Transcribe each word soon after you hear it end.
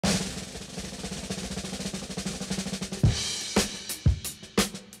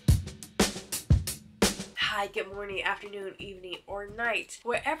hi, good morning, afternoon, evening, or night.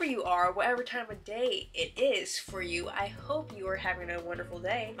 Wherever you are, whatever time of day it is for you, I hope you are having a wonderful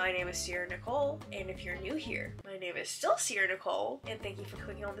day. My name is Sierra Nichole, and if you're new here, my name is still Sierra Nichole, and thank you for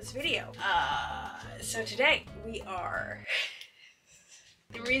clicking on this video. So today we are...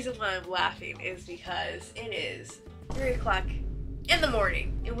 The reason why I'm laughing is because it is 3 o'clock in the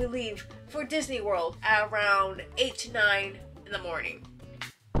morning, and we leave for Disney World at around 8 to 9 in the morning.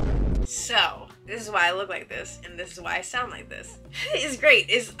 So, this is why I look like this, and this is why I sound like this. It's great.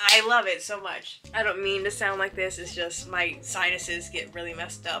 I love it so much. I don't mean to sound like this, it's just my sinuses get really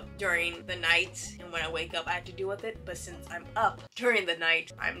messed up during the night, and when I wake up I have to deal with it, but since I'm up during the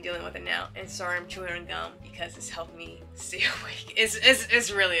night, I'm dealing with it now. And sorry I'm chewing on gum, because it's helped me stay awake.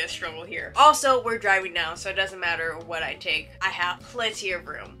 It's really a struggle here. Also, we're driving now, so it doesn't matter what I take. I have plenty of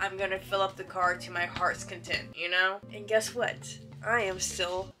room. I'm gonna fill up the car to my heart's content, you know? And guess what? I am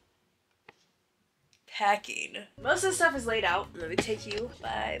still packing. Most of the stuff is laid out. Let me take you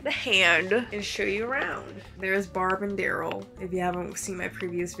by the hand and show you around. There's Barb and Daryl. If you haven't seen my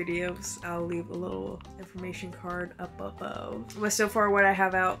previous videos, I'll leave a little information card up above. But so far what I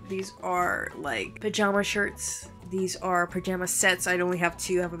have out, these are like pajama shirts. These are pajama sets. I only have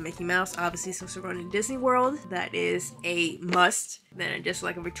two. I have a Mickey Mouse, obviously, since we're going to Disney World. That is a must. Then just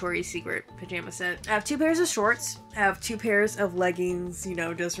like a Victoria's Secret pajama set. I have 2 pairs of shorts. I have 2 pairs of leggings, you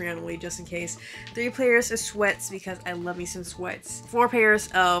know, just randomly, just in case. 3 pairs of sweats, because I love me some sweats. 4 pairs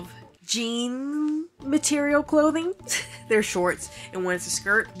of jean material clothing. They're shorts, and 1 is a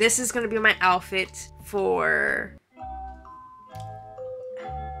skirt. This is going to be my outfit for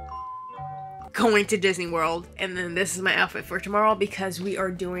going to Disney World, and then this is my outfit for tomorrow because we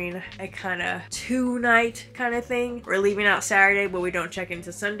are doing a kind of 2-night kind of thing. We're leaving out Saturday, but we don't check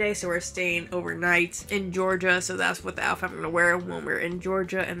into Sunday, so we're staying overnight in Georgia, so that's what the outfit I'm gonna wear when we're in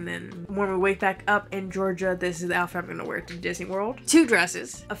Georgia. And then when we wake back up in Georgia, this is the outfit I'm gonna wear to Disney World. 2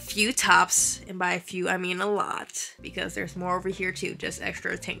 dresses, a few tops, and by a few I mean a lot, because there's more over here too, just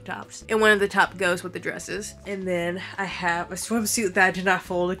extra tank tops, and one of the top goes with the dresses. And then I have a swimsuit that I did not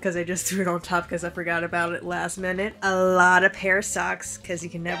fold because I just threw it on top because I forgot about it last minute. A lot of pair of socks, because you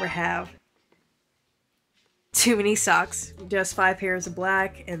can never have too many socks. Just 5 pairs of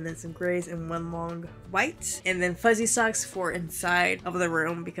black, and then some grays and 1 long white. And then fuzzy socks for inside of the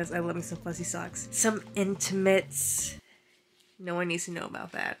room, because I love me some fuzzy socks. Some intimates. No one needs to know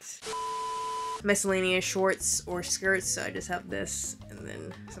about that. Miscellaneous shorts or skirts, so I just have this and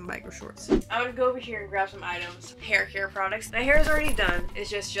then some biker shorts. I'm gonna go over here and grab some items. Hair care products. My hair is already done. It's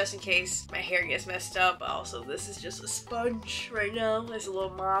just in case my hair gets messed up. Also, this is just a sponge right now. There's a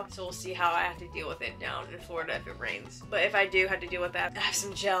little mop, so we'll see how I have to deal with it down in Florida if it rains. But if I do have to deal with that, I have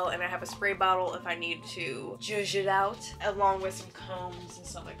some gel and I have a spray bottle if I need to zhuzh it out, along with some combs and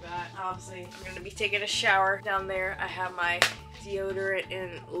stuff like that. Obviously, I'm gonna be taking a shower down there. I have my deodorant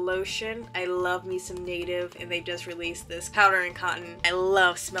and lotion. I love me some Native, and they just released this powder and cotton. I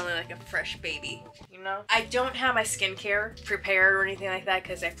love smelling like a fresh baby, you know? I don't have my skincare prepared or anything like that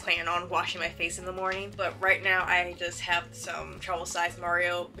because I plan on washing my face in the morning, but right now I just have some travel size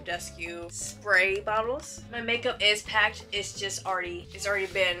Mario Badescu spray bottles. My makeup is packed. It's already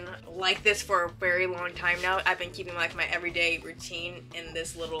been like this for a very long time now. I've been keeping like my everyday routine in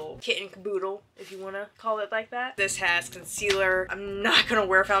this little kitten caboodle, if you want to call it like that. This has concealer. I'm not gonna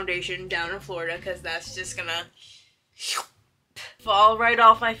wear foundation down in Florida because that's just gonna fall right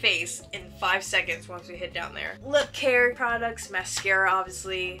off my face in 5 seconds once we hit down there. Lip care products, mascara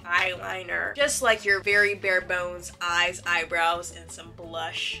obviously, eyeliner, just like your very bare bones eyes, eyebrows, and some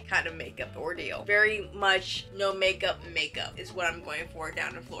blush kind of makeup ordeal. Very much no makeup is what I'm going for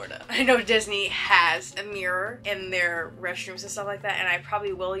down in Florida. I know Disney has a mirror in their restrooms and stuff like that, and I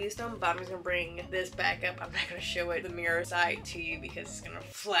probably will use them, but I'm just gonna bring this back up. I'm not gonna show it the mirror side to you because it's gonna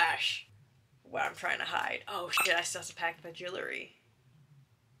flash what I'm trying to hide. Oh shit, I still have to pack my jewelry.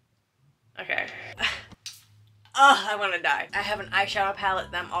 Okay. Oh, I want to die. I have an eyeshadow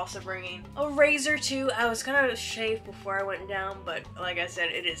palette that I'm also bringing. A razor too. I was gonna shave before I went down, but like I said,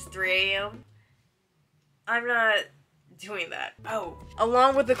 it is 3 a.m. I'm not doing that. Oh,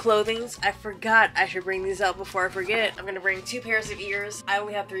 along with the clothings, I forgot I should bring these up before I forget. I'm gonna bring 2 pairs of ears. I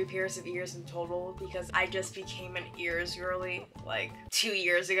only have 3 pairs of ears in total because I just became an ears girly like 2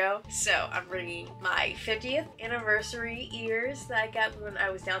 years ago. So I'm bringing my 50th anniversary ears that I got when I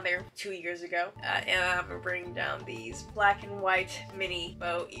was down there 2 years ago. And I'm gonna bring down these black and white mini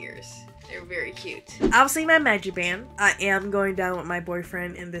bow ears. They're very cute. Obviously my magic band. I am going down with my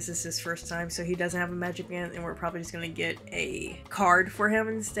boyfriend, and this is his first time, so he doesn't have a magic band, and we're probably just gonna get get a card for him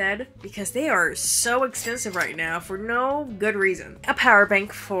instead because they are so expensive right now for no good reason. A power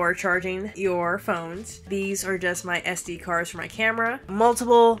bank for charging your phones. These are just my SD cards for my camera.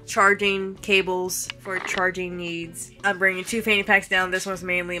 Multiple charging cables for charging needs. I'm bringing 2 fanny packs down. This one's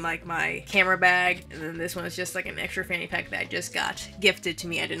mainly like my camera bag, and then this one is just like an extra fanny pack that I just got gifted to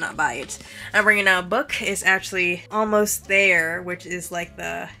me. I did not buy it. I'm bringing out a book. It's actually Almost There, which is like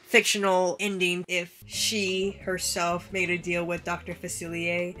the fictional ending if she herself made a deal with Dr.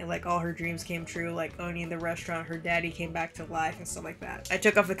 Facilier and like all her dreams came true, like owning the restaurant, her daddy came back to life and stuff like that. I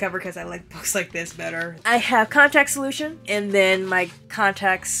took off the cover because I like books like this better. I have contact solution, and then my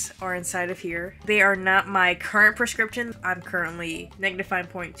contacts are inside of here. They are not my current prescription. I'm currently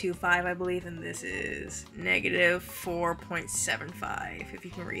 -5.25 I believe, and this is -4.75 if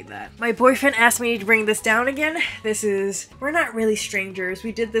you can read that. My boyfriend asked me to bring this down again. We're not really strangers.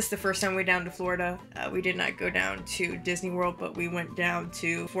 We did this the first time we went down to Florida. We did not go down to Disney World, but we went down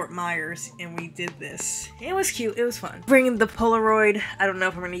to Fort Myers and we did this. It was cute. It was fun. Bringing the Polaroid. I don't know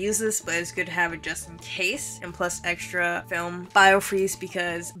if I'm going to use this, but it's good to have it just in case. And plus extra film. Biofreeze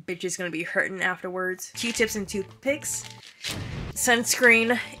because bitch is going to be hurting afterwards. Q-tips and toothpicks.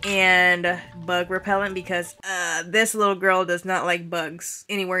 Sunscreen and bug repellent because this little girl does not like bugs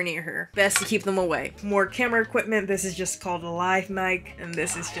anywhere near her. Best to keep them away. More camera equipment. This is just called a live mic, and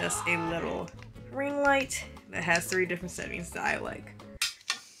this is just a little ring light that has 3 different settings that I like.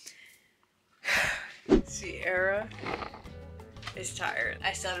 Sierra is tired.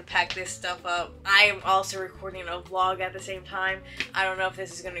 I still have to pack this stuff up. I am also recording a vlog at the same time. I don't know if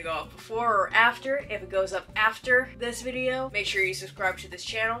this is going to go up before or after. If it goes up after this video, make sure you subscribe to this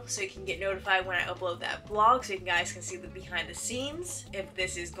channel so you can get notified when I upload that vlog so you guys can see the behind the scenes. If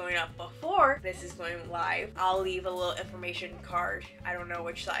this is going up before this is going live, I'll leave a little information card. I don't know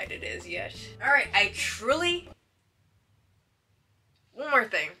which side it is yet. Alright, one more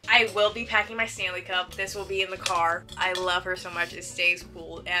thing. I will be packing my Stanley Cup. This will be in the car. I love her so much. It stays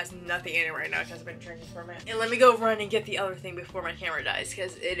cool. It has nothing in it right now because I've been drinking for a minute. And let me go run and get the other thing before my camera dies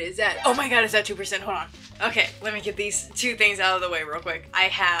because it is at, oh my god, it's at 2%. Hold on. Okay, let me get these 2 things out of the way real quick. I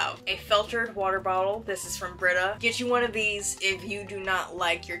have a filtered water bottle. This is from Brita. Get you one of these if you do not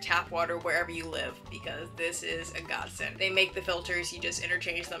like your tap water wherever you live because this is a godsend. They make the filters. You just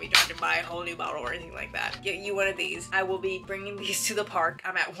interchange them. You don't have to buy a whole new bottle or anything like that. Get you one of these. I will be bringing these to the park.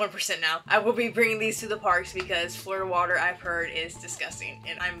 I'm at 1% now. I will be bringing these to the parks because Florida water, I've heard, is disgusting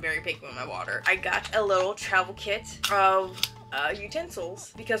and I'm very picky with my water. I got a little travel kit of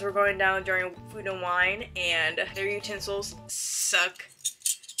utensils because we're going down during Food and Wine and their utensils suck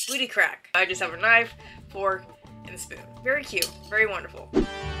booty crack. I just have a knife, fork, and a spoon. Very cute. Very wonderful.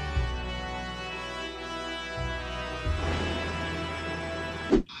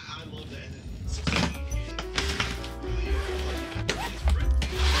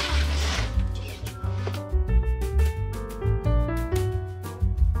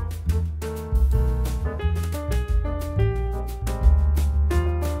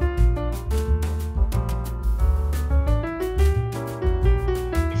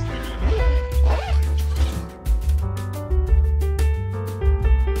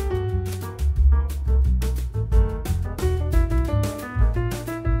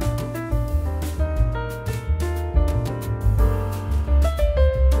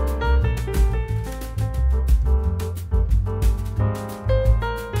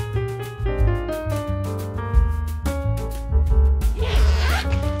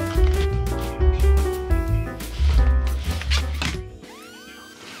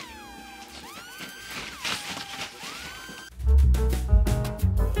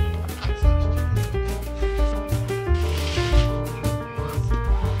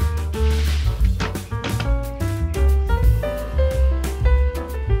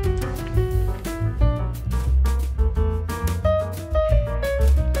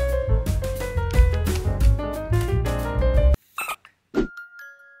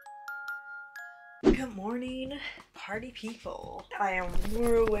 Good morning, party people. I am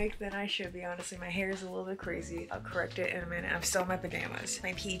more awake than I should be, honestly. My hair is a little bit crazy. I'll correct it in a minute. I'm still in my pajamas,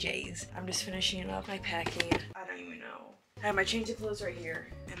 my PJs. I'm just finishing up my packing. I don't even know. I have my change of clothes right here,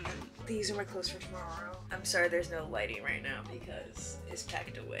 and then these are my clothes for tomorrow. I'm sorry there's no lighting right now because it's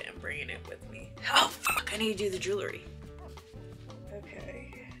packed away. I'm bringing it with me. Oh fuck, I need to do the jewelry.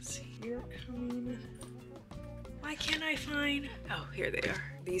 Okay, so you're coming. Why can't I find? Oh, here they are.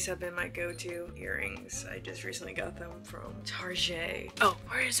 These have been my go-to earrings. I just recently got them from Target. Oh,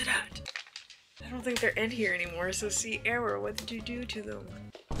 where is it at? I don't think they're in here anymore, so see, error, what did you do to them?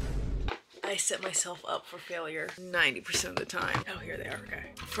 I I set myself up for failure 90% of the time. Oh, here they are,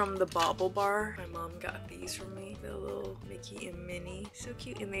 okay. From the Bobble Bar, my mom got these for me. The little Mickey and Minnie. So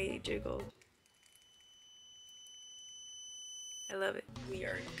cute, and they jiggle. I love it. We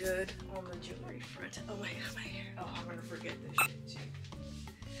are good on the jewelry front. Oh my god, my hair. Oh, I'm gonna forget this shit too.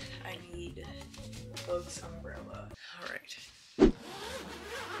 I need Boog's umbrella. Alright.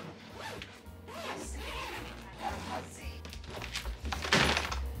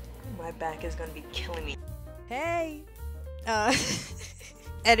 My back is gonna be killing me. Hey!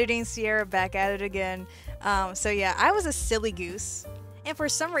 Editing Sierra, back at it again. So yeah, I was a silly goose. And for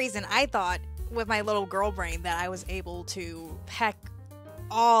some reason, I thought with my little girl brain that I was able to pack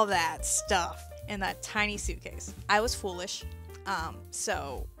all that stuff in that tiny suitcase. I was foolish.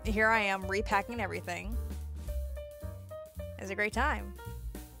 So here I am repacking everything. It was a great time.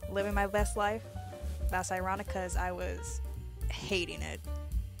 Living my best life. That's ironic because I was hating it.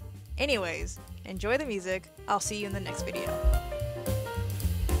 Anyways, enjoy the music. I'll see you in the next video.